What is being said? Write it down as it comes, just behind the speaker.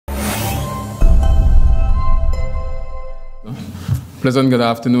Pleasant good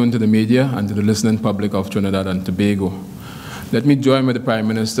afternoon to the media and to the listening public of Trinidad and Tobago. Let me join with the Prime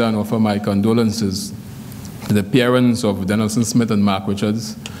Minister and offer my condolences to the parents of Denelson Smith and Mark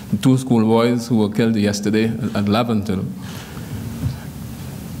Richards, the two schoolboys who were killed yesterday at Laventil.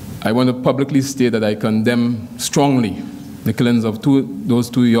 I want to publicly state that I condemn strongly the killings of those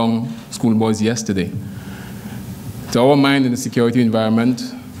two young schoolboys yesterday. To our mind, in the security environment,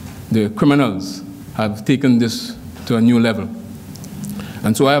 the criminals have taken this to a new level.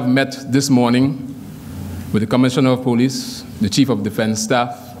 And so I have met this morning with the Commissioner of Police, the Chief of Defense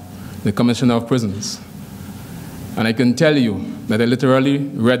Staff, the Commissioner of Prisons. And I can tell you that I literally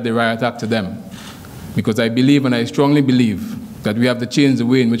read the riot act to them, because I believe, and I strongly believe, that we have to change the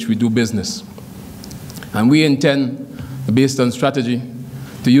way in which we do business. And we intend, based on strategy,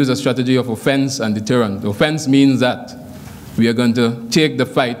 to use a strategy of offense and deterrent. Offense means that we are going to take the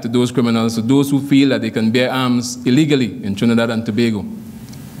fight to those criminals, to those who feel that they can bear arms illegally in Trinidad and Tobago.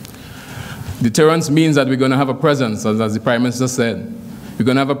 Deterrence means that we're going to have a presence, as the Prime Minister said. We're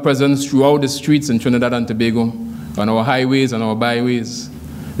going to have a presence throughout the streets in Trinidad and Tobago, on our highways and our byways.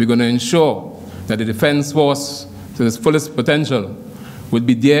 We're going to ensure that the Defense Force, to its fullest potential, will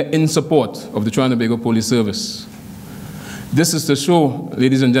be there in support of the Trinidad and Tobago Police Service. This is to show,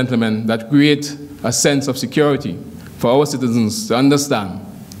 ladies and gentlemen, that create a sense of security for our citizens to understand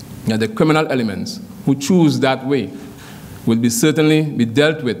that the criminal elements who choose that way will certainly be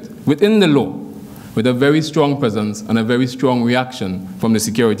dealt with within the law, with a very strong presence and a very strong reaction from the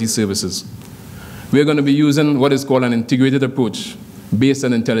security services. We're going to be using what is called an integrated approach based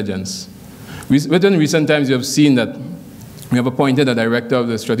on intelligence. Within recent times, you have seen that we have appointed a director of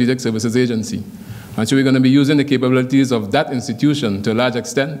the Strategic Services Agency. And so we're going to be using the capabilities of that institution to a large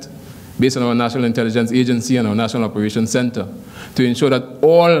extent, based on our National Intelligence Agency and our National Operations Center, to ensure that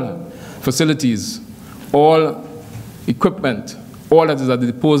all facilities, all equipment, all that is at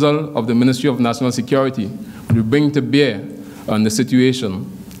the disposal of the Ministry of National Security will bring to bear on the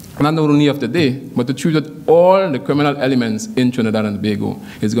situation, not only of today, but to treat that all the criminal elements in Trinidad and Tobago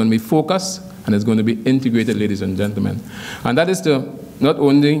is going to be focused and it's going to be integrated, ladies and gentlemen. And that is to not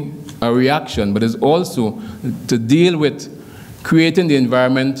only a reaction, but is also to deal with creating the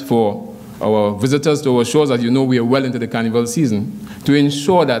environment for our visitors to our shores. As you know, we are well into the carnival season, to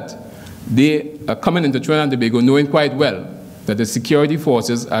ensure that they are coming into Trinidad and Tobago knowing quite well that the security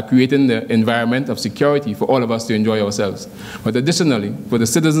forces are creating the environment of security for all of us to enjoy ourselves. But additionally, for the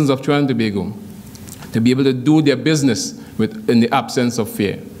citizens of Trinidad and Tobago to be able to do their business in the absence of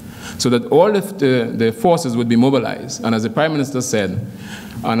fear, so that all of the forces would be mobilized. And as the Prime Minister said,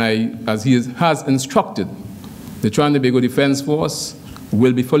 and as he has instructed, the Trinidad and Tobago Defense Force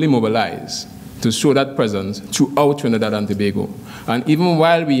will be fully mobilized to show that presence throughout Trinidad and Tobago. And even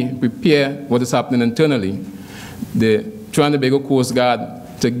while we prepare what is happening internally, the Trinidad and Tobago Coast Guard,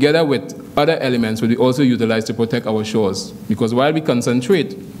 together with other elements, will be also utilized to protect our shores. Because while we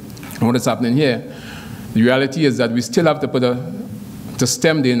concentrate on what is happening here, the reality is that we still have to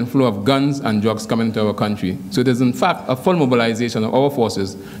stem the inflow of guns and drugs coming into our country. So it is in fact a full mobilization of our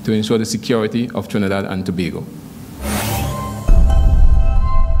forces to ensure the security of Trinidad and Tobago.